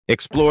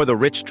Explore the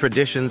rich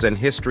traditions and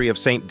history of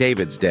St.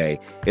 David's Day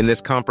in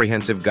this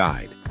comprehensive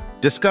guide.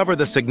 Discover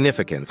the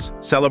significance,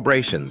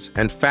 celebrations,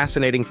 and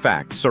fascinating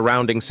facts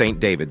surrounding St.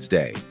 David's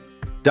Day.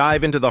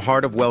 Dive into the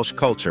heart of Welsh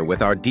culture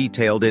with our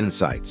detailed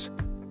insights.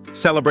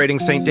 Celebrating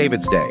St.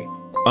 David's Day,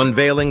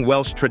 unveiling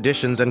Welsh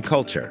traditions and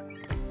culture.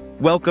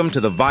 Welcome to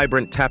the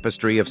vibrant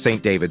tapestry of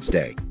St. David's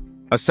Day,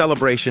 a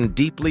celebration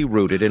deeply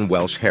rooted in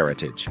Welsh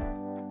heritage.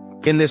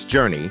 In this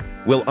journey,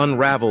 we'll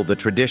unravel the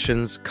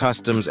traditions,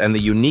 customs, and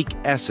the unique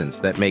essence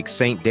that makes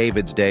St.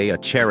 David's Day a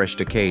cherished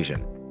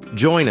occasion.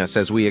 Join us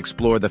as we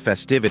explore the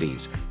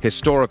festivities,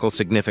 historical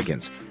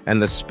significance,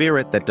 and the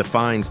spirit that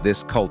defines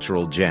this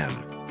cultural gem.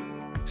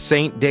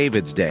 St.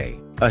 David's Day,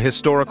 a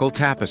historical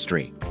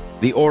tapestry.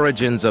 The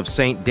origins of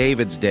St.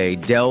 David's Day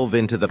delve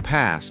into the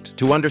past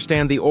to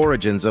understand the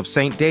origins of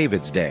St.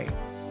 David's Day.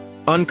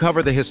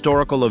 Uncover the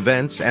historical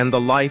events and the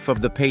life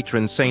of the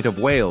patron saint of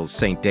Wales,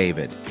 St.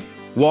 David.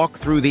 Walk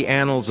through the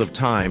annals of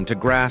time to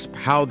grasp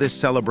how this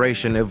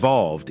celebration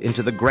evolved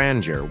into the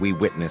grandeur we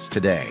witness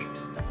today.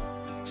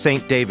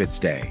 St. David's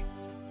Day.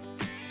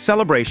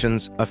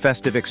 Celebrations, a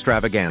festive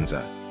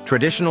extravaganza.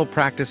 Traditional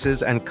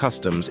practices and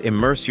customs.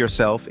 Immerse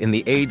yourself in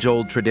the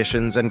age-old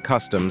traditions and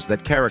customs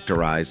that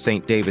characterize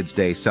St. David's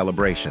Day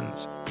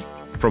celebrations.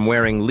 From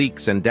wearing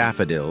leeks and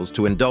daffodils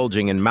to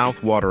indulging in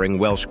mouth-watering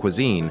Welsh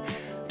cuisine,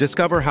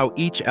 discover how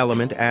each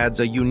element adds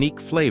a unique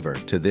flavor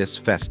to this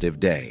festive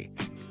day.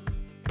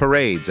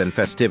 Parades and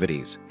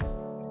festivities.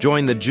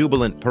 Join the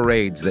jubilant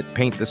parades that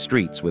paint the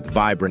streets with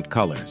vibrant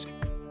colors.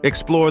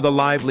 Explore the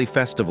lively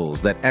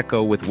festivals that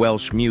echo with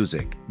Welsh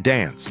music,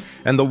 dance,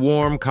 and the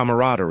warm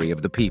camaraderie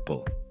of the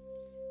people.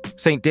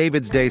 St.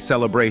 David's Day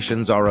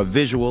celebrations are a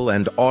visual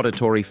and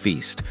auditory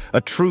feast,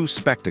 a true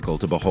spectacle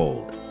to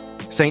behold.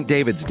 St.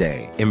 David's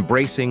Day,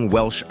 embracing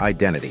Welsh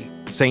identity.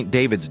 St.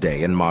 David's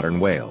Day in modern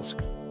Wales.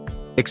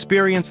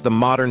 Experience the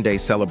modern-day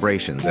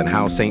celebrations and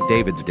how St.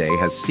 David's Day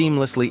has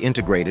seamlessly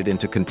integrated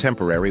into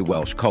contemporary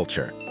Welsh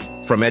culture.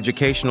 From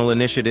educational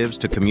initiatives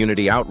to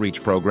community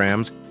outreach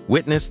programs,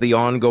 witness the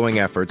ongoing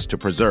efforts to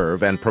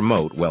preserve and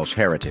promote Welsh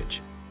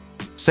heritage.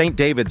 St.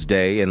 David's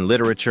Day in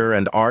literature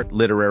and art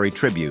literary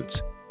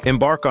tributes.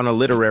 Embark on a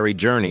literary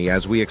journey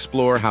as we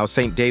explore how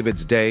St.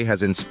 David's Day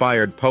has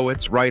inspired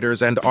poets,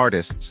 writers, and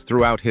artists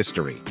throughout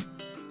history.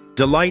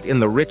 Delight in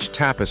the rich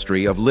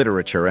tapestry of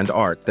literature and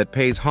art that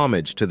pays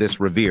homage to this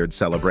revered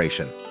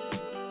celebration.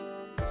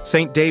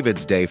 St.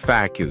 David's Day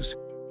facts.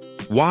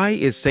 Why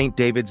is St.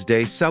 David's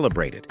Day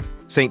celebrated?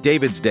 St.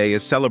 David's Day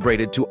is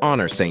celebrated to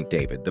honor St.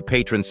 David, the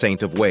patron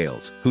saint of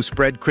Wales, who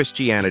spread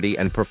Christianity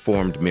and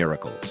performed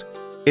miracles.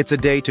 It's a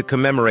day to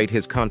commemorate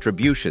his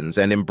contributions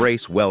and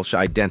embrace Welsh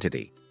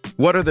identity.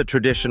 What are the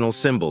traditional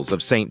symbols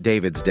of St.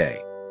 David's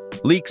Day?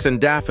 Leeks and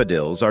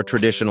daffodils are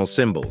traditional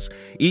symbols,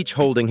 each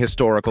holding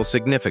historical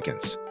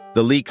significance.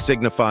 The leek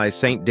signifies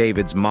St.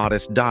 David's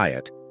modest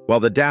diet, while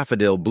the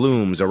daffodil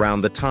blooms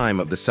around the time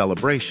of the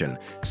celebration,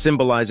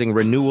 symbolizing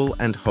renewal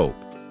and hope.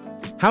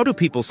 How do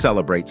people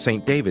celebrate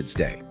St. David's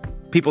Day?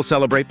 People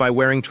celebrate by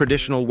wearing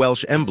traditional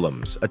Welsh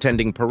emblems,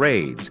 attending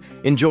parades,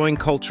 enjoying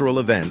cultural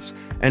events,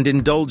 and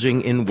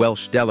indulging in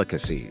Welsh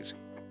delicacies.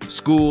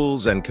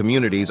 Schools and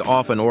communities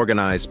often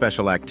organize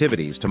special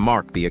activities to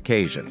mark the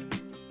occasion.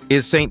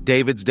 Is St.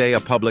 David's Day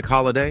a public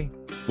holiday?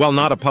 While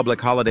not a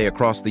public holiday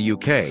across the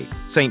UK,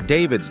 St.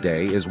 David's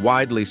Day is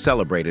widely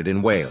celebrated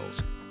in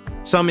Wales.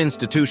 Some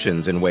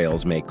institutions in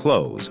Wales may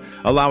close,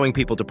 allowing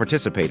people to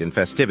participate in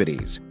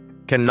festivities.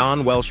 Can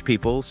non-Welsh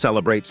people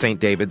celebrate St.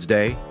 David's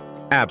Day?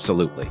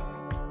 Absolutely.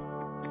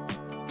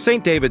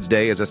 St. David's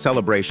Day is a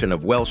celebration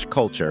of Welsh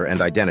culture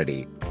and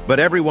identity, but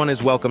everyone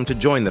is welcome to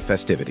join the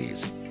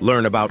festivities,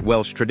 learn about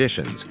Welsh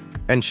traditions,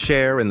 and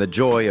share in the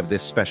joy of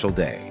this special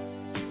day.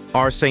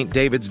 Are St.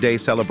 David's Day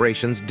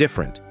celebrations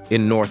different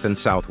in North and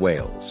South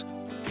Wales?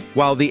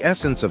 While the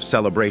essence of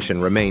celebration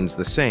remains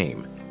the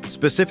same,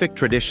 specific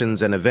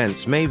traditions and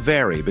events may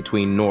vary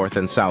between North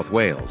and South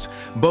Wales.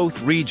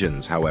 Both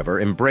regions,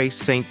 however, embrace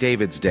St.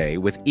 David's Day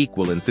with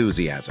equal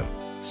enthusiasm.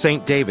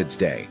 St. David's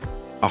Day,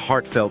 a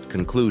heartfelt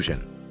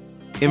conclusion.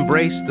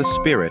 Embrace the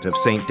spirit of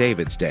St.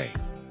 David's Day.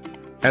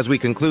 As we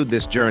conclude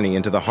this journey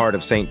into the heart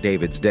of St.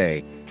 David's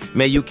Day,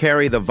 may you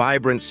carry the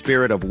vibrant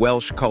spirit of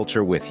Welsh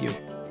culture with you.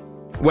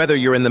 Whether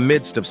you're in the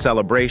midst of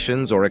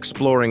celebrations or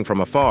exploring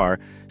from afar,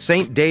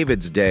 St.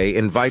 David's Day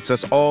invites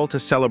us all to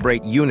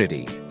celebrate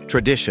unity,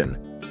 tradition,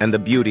 and the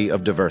beauty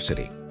of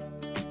diversity.